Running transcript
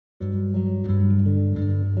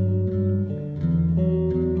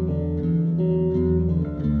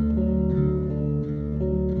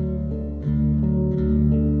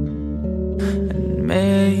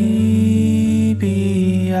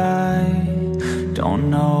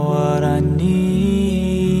don't know what I need.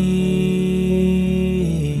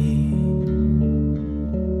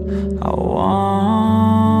 I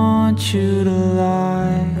want you to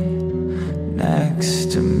lie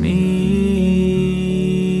next to me.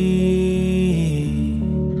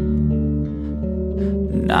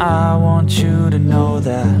 And I want you to know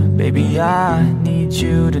that, baby, I need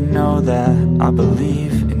you to know that I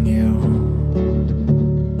believe in you.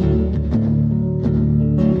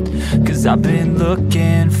 'Cause I've been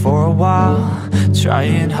looking for a while,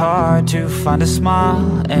 trying hard to find a smile,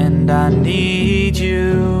 and I need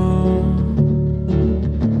you.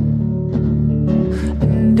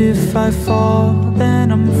 And if I fall,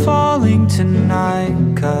 then I'm falling tonight,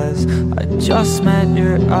 'cause I just met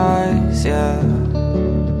your eyes, yeah.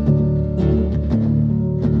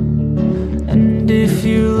 And if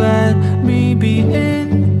you let me be in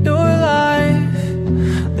your life,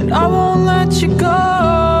 then I won't let you go.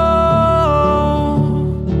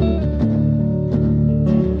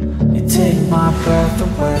 You take my breath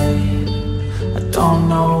away, I don't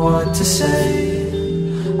know what to say.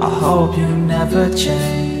 I hope you never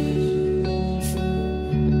change,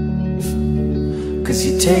 'cause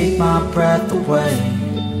you take my breath away,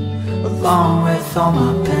 along with all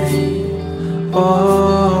my pain. Oh,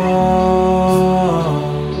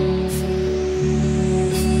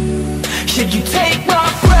 yeah, you take my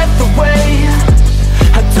breath away,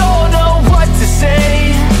 I don't know what to say.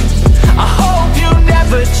 I hope you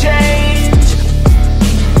never change,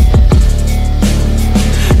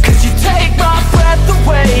 'cause you take my breath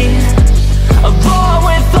away, along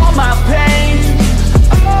with all my pain.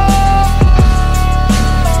 Oh,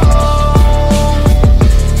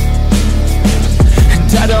 and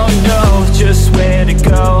I don't know just where to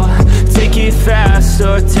go. Take it fast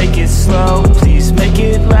or take it slow, please make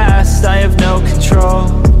it last, I have no control.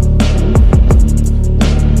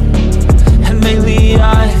 And lately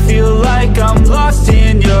I feel like I'm lost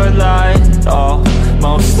in your light,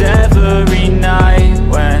 almost every night.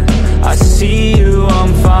 When I see you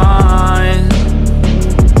I'm fine.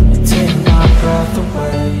 You take my breath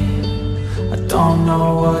away, I don't know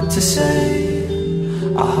what to say.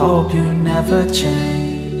 I hope you never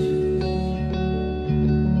change,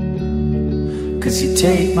 'cause you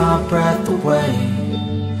take my breath away,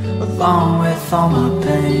 along with all my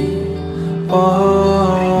pain.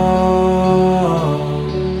 Oh,